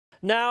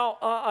Now,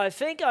 I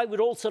think I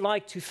would also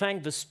like to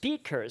thank the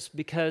speakers,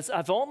 because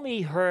I've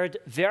only heard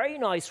very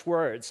nice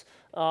words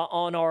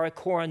on our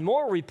Core and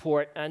More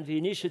report and the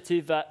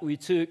initiative that we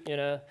took,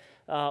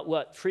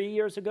 3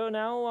 years ago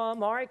now,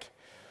 Mark?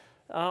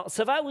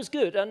 So that was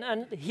good.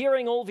 And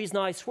hearing all these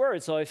nice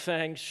words, I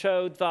think,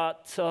 showed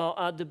that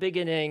at the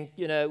beginning,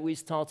 we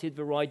started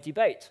the right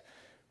debate.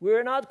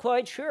 We're not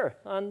quite sure.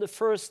 And the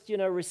first,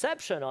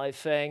 reception, I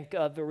think,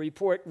 of the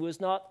report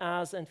was not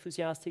as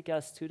enthusiastic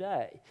as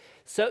today.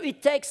 So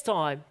it takes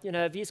time.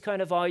 These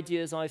kind of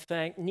ideas, I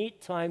think,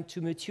 need time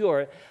to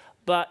mature.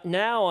 But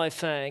now I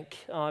think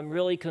I'm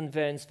really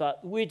convinced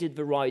that we did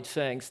the right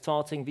thing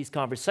starting this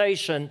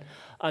conversation,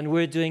 and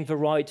we're doing the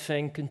right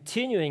thing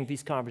continuing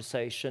this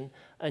conversation,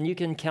 and you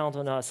can count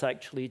on us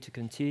actually to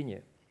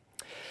continue.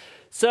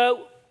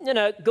 So,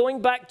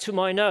 going back to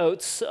my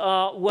notes,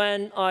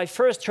 when I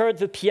first heard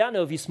the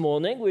piano this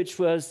morning, which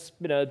was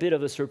a bit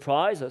of a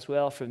surprise as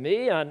well for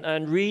me,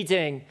 and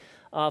reading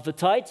the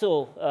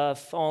title of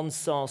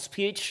Hans'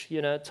 speech,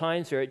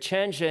 times are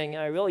changing,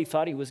 I really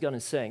thought he was going to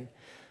sing.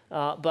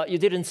 But you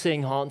didn't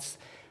sing, Hans.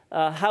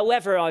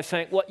 However, I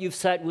think what you've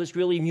said was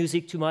really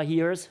music to my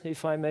ears,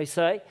 if I may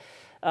say.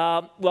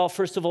 Well,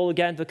 first of all,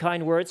 again, the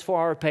kind words for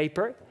our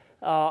paper,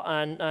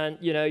 and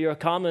your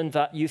comment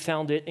that you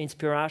found it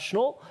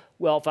inspirational.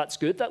 Well, that's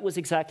good. That was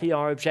exactly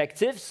our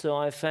objective. So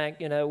I think,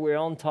 we're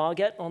on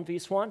target on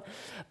this one.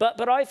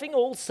 But I think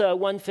also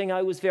one thing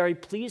I was very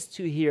pleased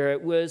to hear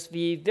was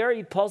the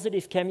very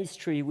positive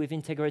chemistry with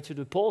integrated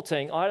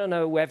reporting. I don't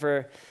know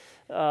whether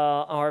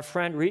our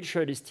friend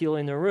Richard is still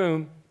in the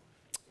room,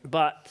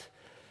 but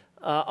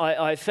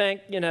I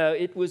think,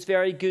 it was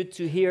very good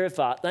to hear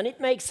that. And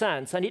it makes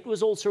sense. And it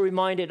was also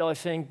reminded, I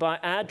think, by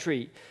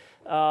Adri,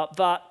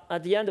 that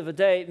at the end of the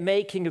day,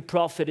 making a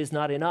profit is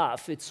not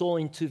enough. It's all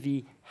into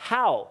the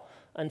how.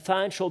 And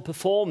financial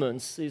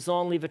performance is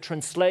only the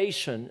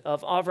translation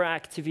of other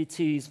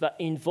activities that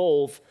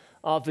involve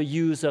the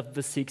use of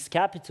the 6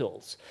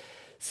 capitals.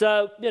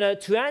 So,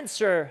 to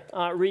answer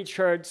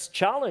Richard's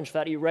challenge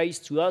that he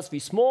raised to us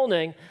this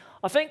morning,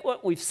 I think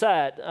what we've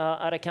said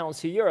at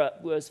Accountancy Europe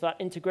was that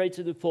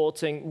integrated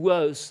reporting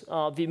was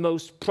the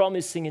most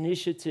promising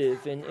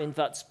initiative in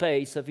that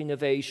space of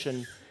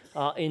innovation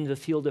in the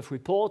field of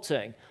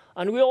reporting.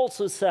 And we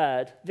also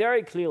said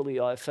very clearly,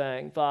 I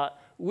think, that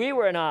we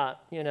were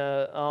not,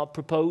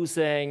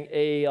 proposing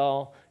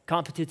a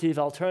competitive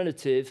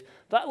alternative,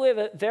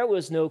 that there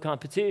was no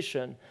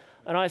competition.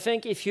 And I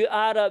think if you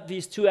add up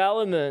these two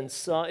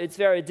elements, it's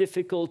very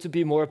difficult to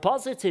be more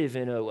positive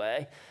in a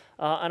way.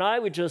 And I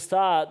would just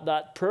add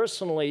that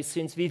personally,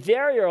 since the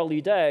very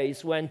early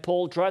days when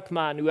Paul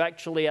Druckmann, who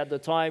actually at the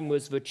time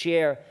was the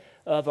chair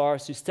of our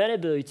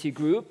sustainability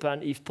group,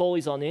 and if Paul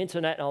is on the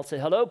internet, I'll say,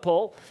 hello,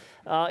 Paul.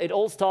 It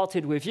all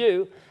started with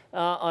you.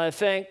 I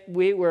think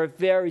we were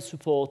very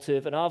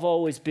supportive, and I've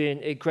always been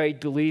a great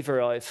believer,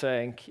 I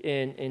think,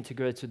 in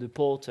integrated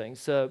reporting.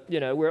 So,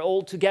 we're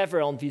all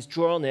together on this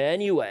journey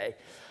anyway.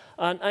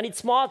 And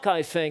it's Mark,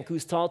 I think, who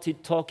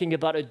started talking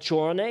about a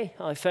journey,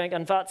 I think,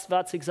 and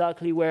that's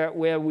exactly where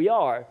we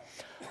are.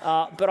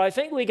 But I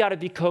think we got to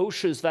be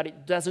cautious that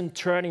it doesn't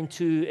turn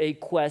into a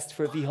quest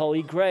for the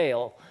Holy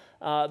Grail.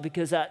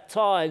 Because at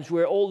times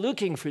we're all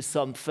looking for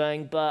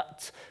something,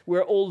 but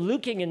we're all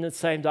looking in the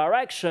same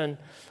direction.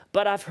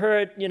 But I've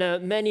heard,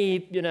 many,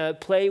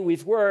 play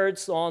with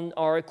words on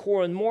our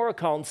core and more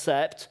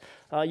concept.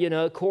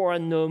 Core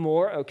and no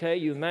more. Okay,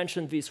 you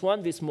mentioned this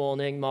one this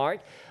morning, Mark.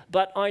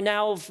 But I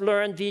now have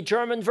learned the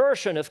German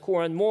version of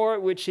core and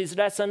more, which is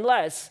less and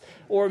less,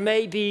 or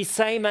maybe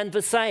same and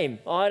the same.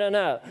 I don't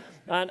know.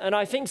 And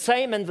I think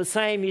same and the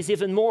same is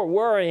even more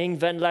worrying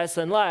than less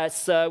and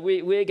less.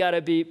 We got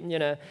to be,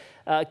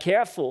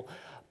 careful.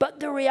 But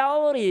the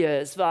reality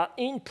is that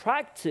in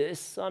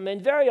practice,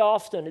 very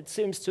often it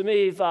seems to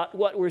me that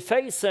what we're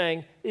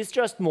facing is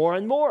just more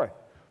and more,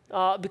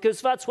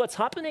 because that's what's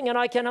happening. And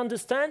I can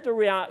understand the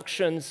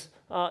reactions,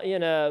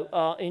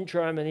 in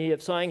Germany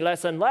of saying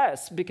less and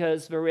less,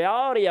 because the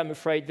reality, I'm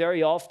afraid,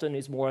 very often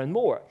is more and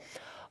more.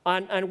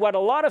 And what a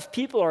lot of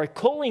people are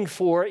calling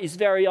for is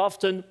very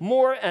often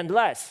more and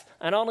less.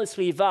 And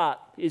honestly, that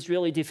is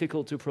really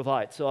difficult to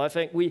provide. So I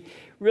think we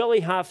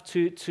really have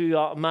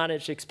to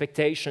manage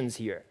expectations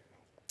here.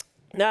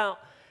 Now,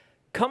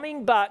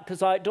 coming back,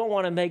 because I don't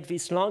want to make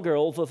this longer,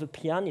 although the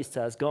pianist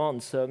has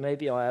gone, so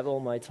maybe I have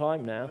all my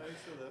time now.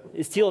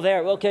 It's still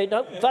there. Okay,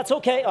 no, that's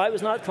okay. I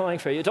was not calling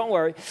for you. Don't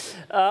worry.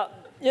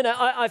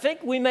 I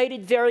think we made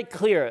it very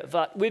clear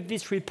that with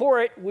this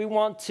report, we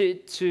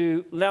wanted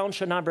to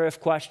launch a number of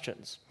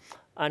questions.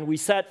 And we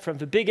said from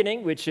the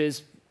beginning, which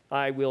is,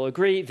 I will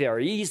agree,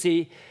 very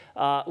easy,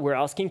 we're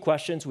asking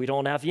questions, we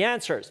don't have the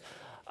answers.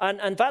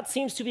 And that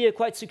seems to be a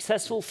quite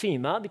successful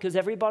theme, because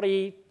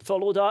everybody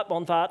followed up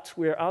on that.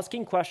 We're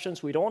asking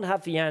questions, we don't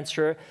have the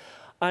answer.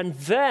 And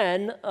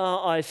then,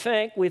 I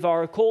think, with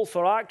our call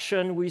for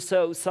action, we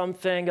saw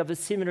something of a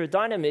similar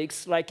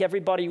dynamics, like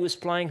everybody was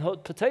playing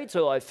hot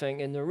potato, I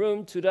think, in the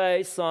room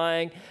today,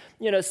 saying,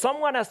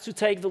 someone has to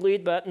take the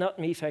lead, but not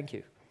me, thank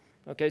you.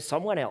 Okay,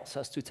 someone else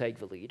has to take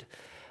the lead.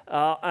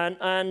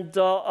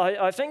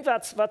 I think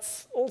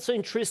that's also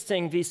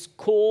interesting, this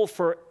call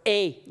for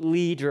a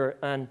leader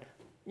and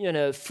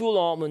full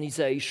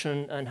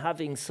harmonization and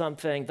having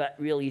something that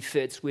really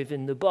fits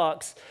within the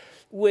box,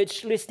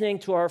 which, listening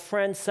to our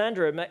friend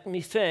Sandra, made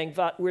me think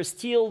that we're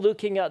still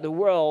looking at the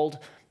world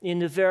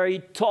in a very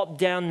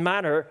top-down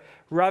manner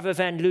rather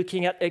than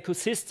looking at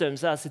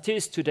ecosystems as it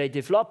is today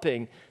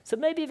developing. So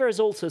maybe there's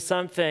also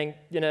something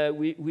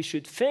we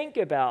should think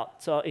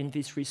about in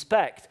this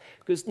respect,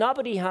 because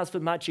nobody has the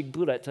magic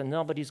bullet and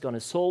nobody's going to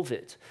solve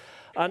it.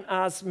 And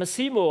as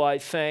Massimo, I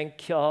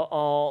think,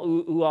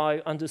 who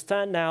I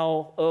understand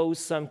now owes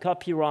some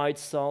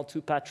copyrights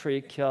to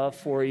Patrick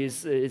for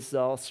his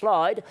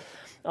slide,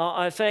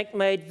 I think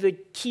made the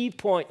key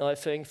point, I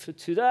think, for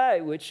today,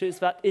 which is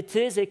that it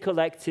is a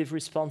collective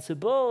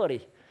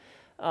responsibility.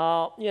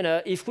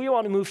 If we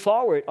want to move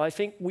forward, I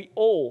think we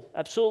all,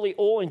 absolutely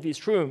all in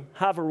this room,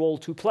 have a role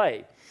to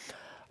play.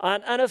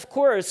 And of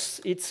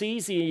course, it's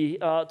easy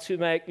to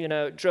make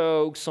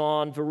jokes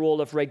on the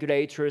role of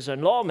regulators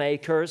and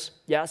lawmakers.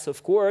 Yes,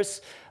 of course.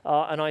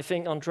 And I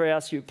think,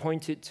 Andreas, you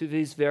pointed to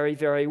this very,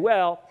 very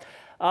well.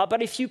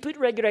 But if you put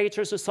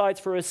regulators aside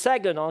for a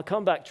second, I'll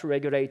come back to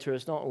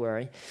regulators, don't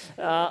worry.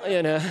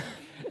 I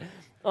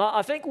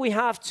think we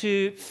have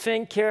to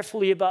think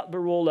carefully about the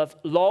role of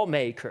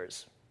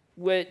lawmakers,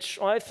 which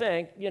I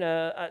think,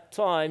 at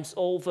times,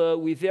 although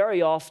we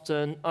very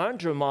often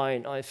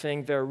undermine, I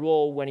think, their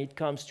role when it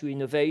comes to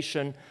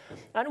innovation,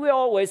 and we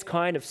always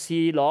kind of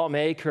see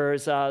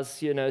lawmakers as,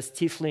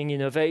 stifling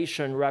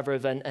innovation rather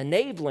than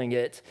enabling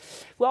it.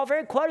 Well, there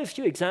are quite a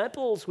few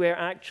examples where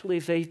actually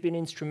they've been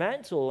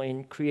instrumental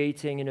in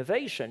creating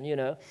innovation,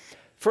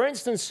 For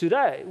instance,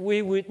 today,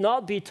 we would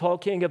not be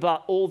talking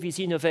about all these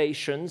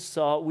innovations.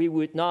 We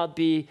would not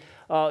be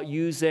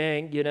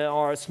using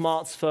our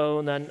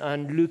smartphone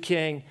and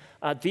looking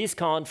at this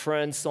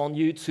conference on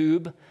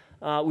YouTube.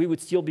 We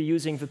would still be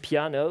using the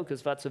piano,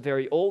 because that's a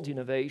very old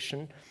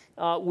innovation,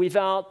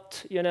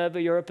 without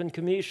the European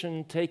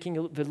Commission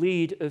taking the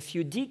lead a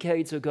few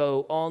decades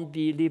ago on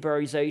the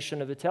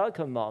liberalization of the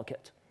telecom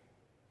market.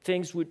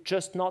 Things would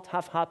just not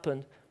have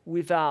happened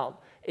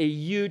without a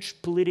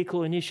huge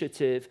political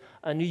initiative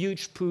and a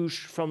huge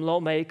push from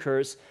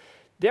lawmakers,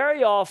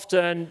 very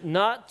often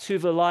not to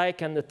the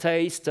like and the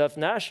taste of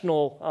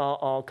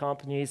national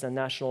companies and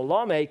national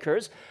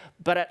lawmakers,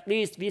 but at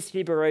least this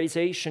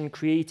liberalization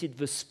created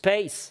the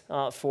space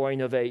for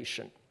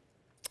innovation.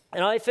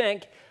 And I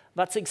think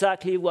that's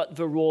exactly what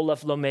the role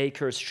of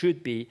lawmakers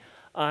should be.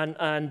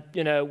 And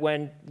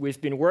when we've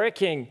been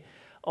working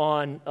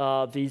on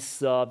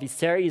this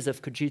series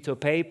of Cogito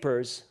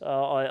papers,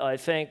 I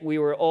think we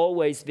were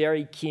always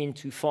very keen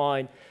to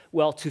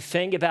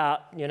think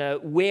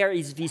about, where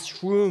is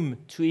this room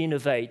to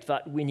innovate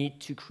that we need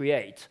to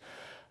create,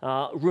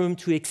 room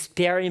to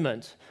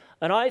experiment.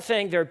 And I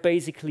think there are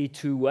basically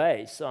two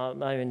ways. I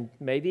mean,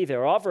 maybe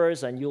there are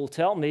others, and you'll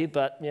tell me,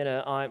 but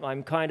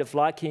I'm kind of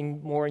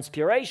lacking more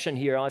inspiration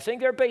here. I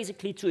think there are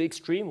basically two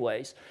extreme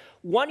ways.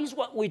 One is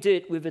what we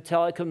did with the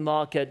telecom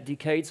market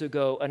decades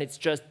ago, and it's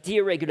just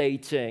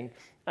deregulating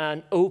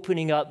and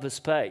opening up the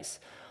space.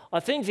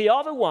 I think the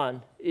other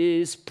one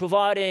is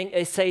providing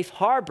a safe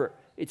harbor.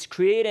 It's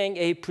creating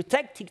a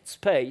protected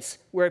space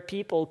where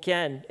people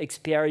can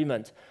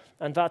experiment.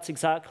 And that's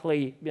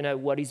exactly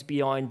what is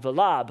behind the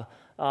lab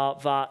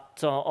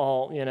that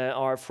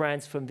our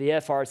friends from the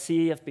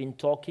FRC have been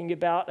talking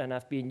about and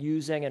have been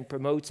using and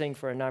promoting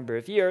for a number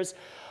of years,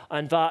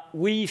 and that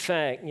we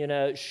think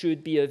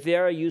should be a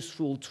very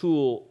useful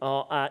tool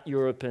at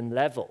European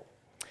level.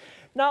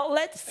 Now,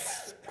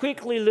 let's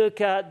quickly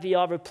look at the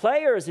other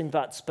players in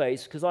that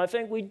space, because I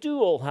think we do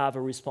all have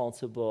a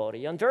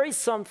responsibility. And there is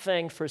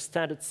something for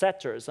standard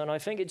setters, and I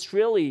think it's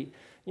really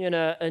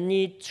a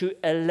need to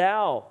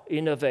allow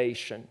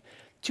innovation,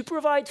 to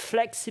provide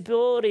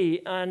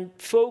flexibility and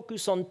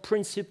focus on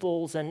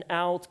principles and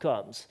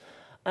outcomes,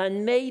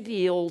 and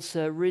maybe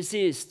also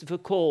resist the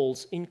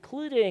calls,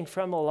 including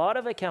from a lot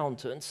of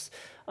accountants,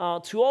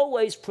 to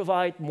always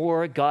provide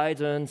more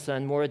guidance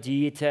and more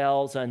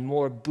details and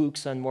more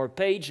books and more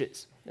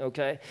pages,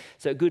 okay?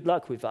 So good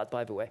luck with that,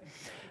 by the way.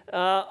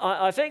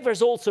 I think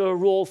there's also a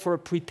role for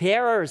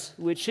preparers,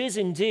 which is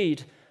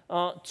indeed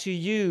to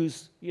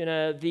use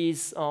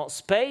these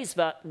space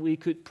that we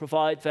could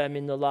provide them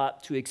in the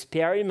lab to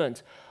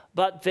experiment,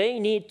 but they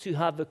need to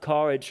have the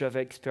courage of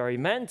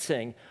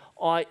experimenting,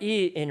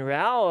 i.e., in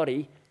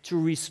reality,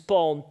 to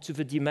respond to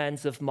the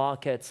demands of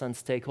markets and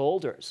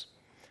stakeholders,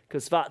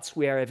 because that's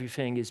where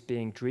everything is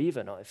being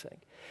driven, I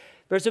think.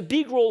 There's a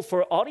big role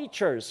for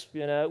auditors,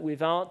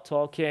 without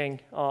talking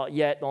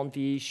yet on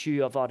the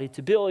issue of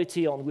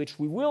auditability, on which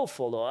we will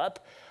follow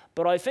up.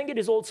 But I think it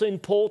is also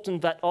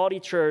important that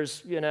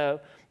auditors,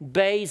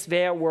 base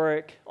their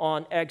work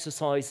on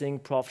exercising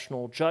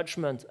professional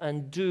judgment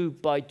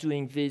and by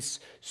doing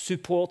this,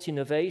 support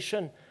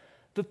innovation.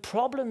 The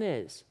problem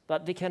is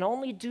that they can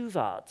only do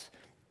that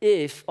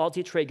if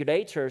audit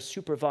regulators,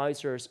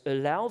 supervisors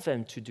allow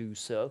them to do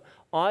so,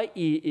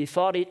 i.e. if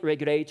audit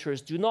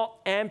regulators do not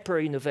hamper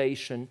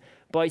innovation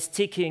by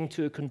sticking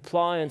to a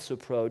compliance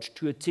approach,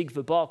 to a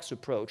tick-the-box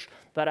approach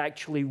that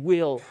actually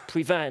will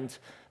prevent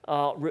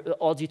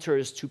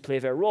auditors to play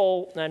their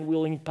role and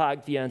will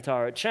impact the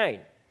entire chain.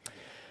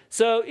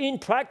 So in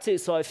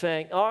practice, I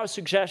think our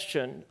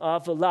suggestion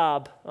of a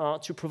lab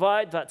to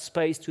provide that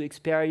space to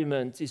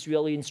experiment is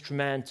really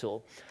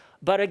instrumental.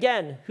 But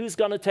again, who's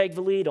going to take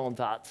the lead on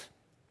that?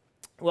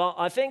 Well,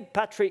 I think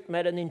Patrick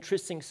made an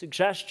interesting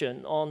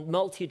suggestion on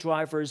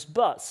multi-drivers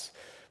bus,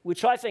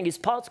 which I think is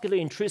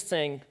particularly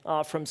interesting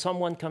from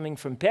someone coming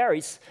from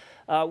Paris,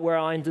 where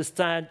I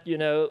understand,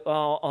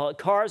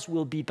 cars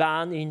will be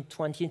banned in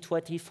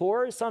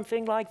 2024 or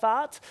something like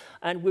that,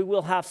 and we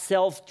will have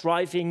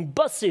self-driving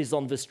buses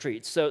on the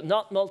streets. So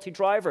not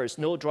multi-drivers,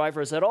 no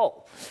drivers at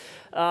all.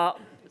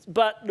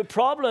 But the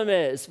problem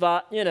is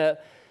that,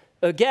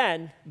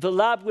 again, the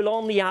lab will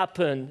only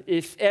happen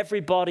if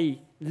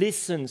everybody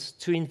listens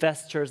to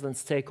investors and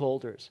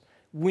stakeholders.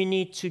 We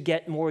need to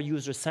get more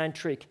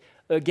user-centric.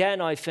 Again,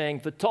 I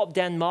think the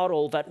top-down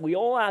model that we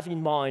all have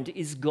in mind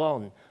is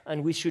gone,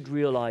 and we should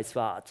realize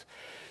that.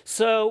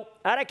 So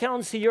at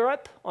Accountancy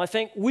Europe, I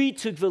think we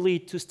took the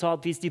lead to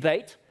start this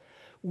debate.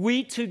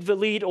 We took the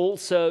lead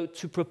also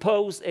to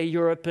propose a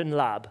European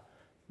lab.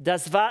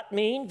 Does that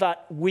mean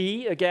that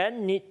we,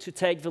 again, need to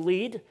take the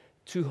lead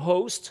to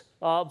host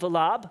the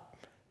lab?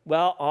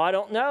 Well, I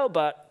don't know,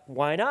 but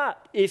why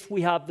not, if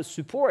we have the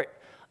support?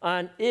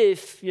 And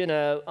if,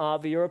 the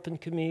European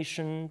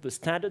Commission, the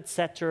standard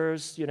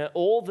setters,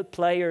 all the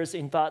players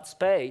in that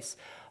space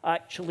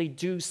actually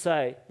do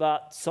say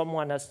that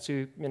someone has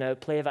to,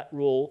 play that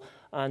role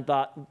and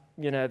that,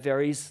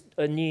 there is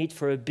a need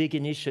for a big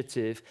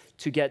initiative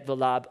to get the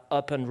lab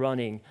up and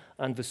running,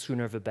 and the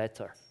sooner the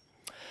better.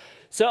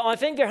 So I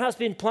think there has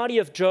been plenty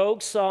of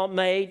jokes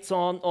made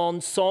on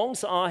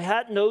songs. I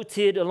had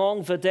noted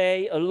along the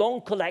day a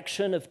long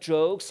collection of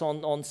jokes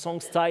on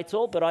songs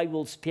title, but I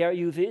will spare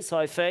you this,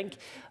 I think,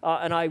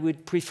 and I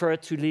would prefer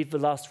to leave the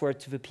last word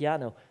to the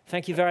piano.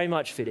 Thank you very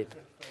much, Philippe.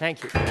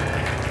 Thank you.